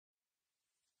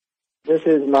This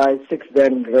is my 6th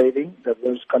Dan grading that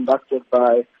was conducted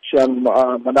by Chihan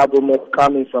Brando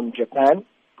Pillay from Japan.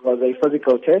 It was a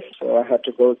physical test, so I had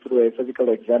to go through a physical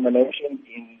examination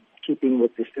in keeping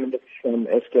with the standards from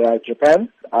SKI Japan.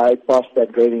 I passed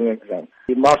that grading exam.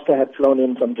 The master had flown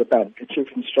in from Japan, the chief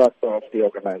instructor of the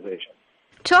organization.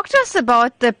 Talk to us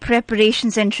about the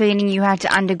preparations and training you had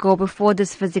to undergo before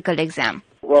this physical exam.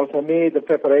 Well, for me, the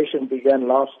preparation began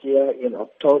last year in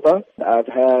October. I've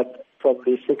had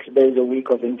probably 6 days a week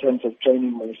of intensive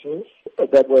training myself.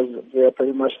 That was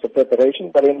pretty much the preparation.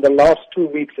 But in the last 2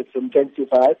 weeks, it's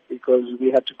intensified because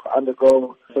we had to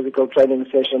undergo physical training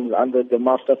sessions under the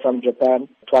master from Japan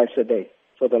twice a day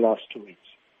for the last 2 weeks.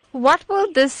 What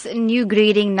will this new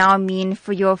grading now mean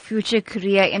for your future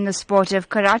career in the sport of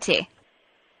karate?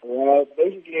 Well,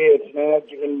 basically, it's now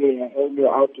given me a whole new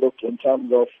outlook in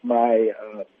terms of my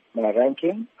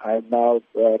ranking. I'm now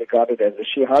regarded as a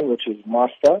Chihan, which is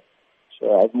master.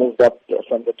 So I've moved up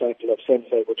from the title of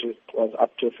sensei, which was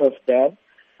up to 5th Dan.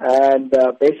 And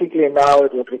basically now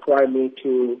it would require me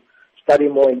to study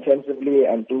more intensively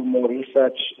and do more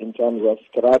research in terms of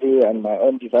karate and my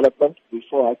own development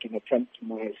before I can attempt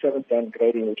my 7th Dan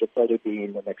grading, which will probably be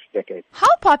in the next decade.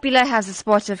 How popular has the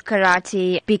sport of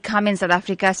karate become in South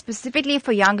Africa, specifically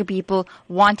for younger people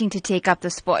wanting to take up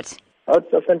the sport?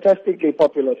 It's a fantastically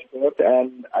popular sport,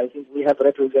 and I think we have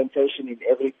representation in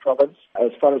every province.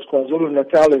 As far as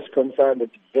KwaZulu-Natal is concerned,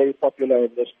 it's very popular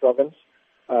in this province.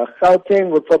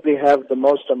 Gauteng would probably have the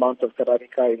most amount of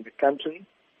karateka in the country,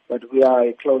 but we are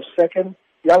a close second.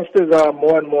 Youngsters are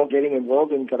more and more getting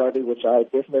involved in karate, which I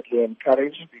definitely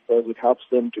encourage because it helps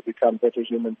them to become better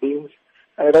human beings.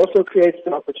 And it also creates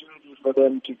the opportunity for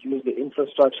them to use the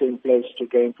infrastructure in place to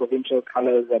gain provincial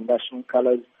colors and national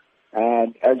colors.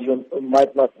 And as you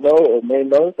might not know or may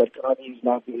know, that karate is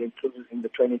now being included in the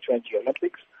 2020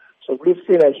 Olympics. So we've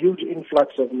seen a huge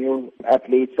influx of new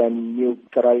athletes and new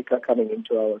karateka coming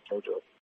into our dojo.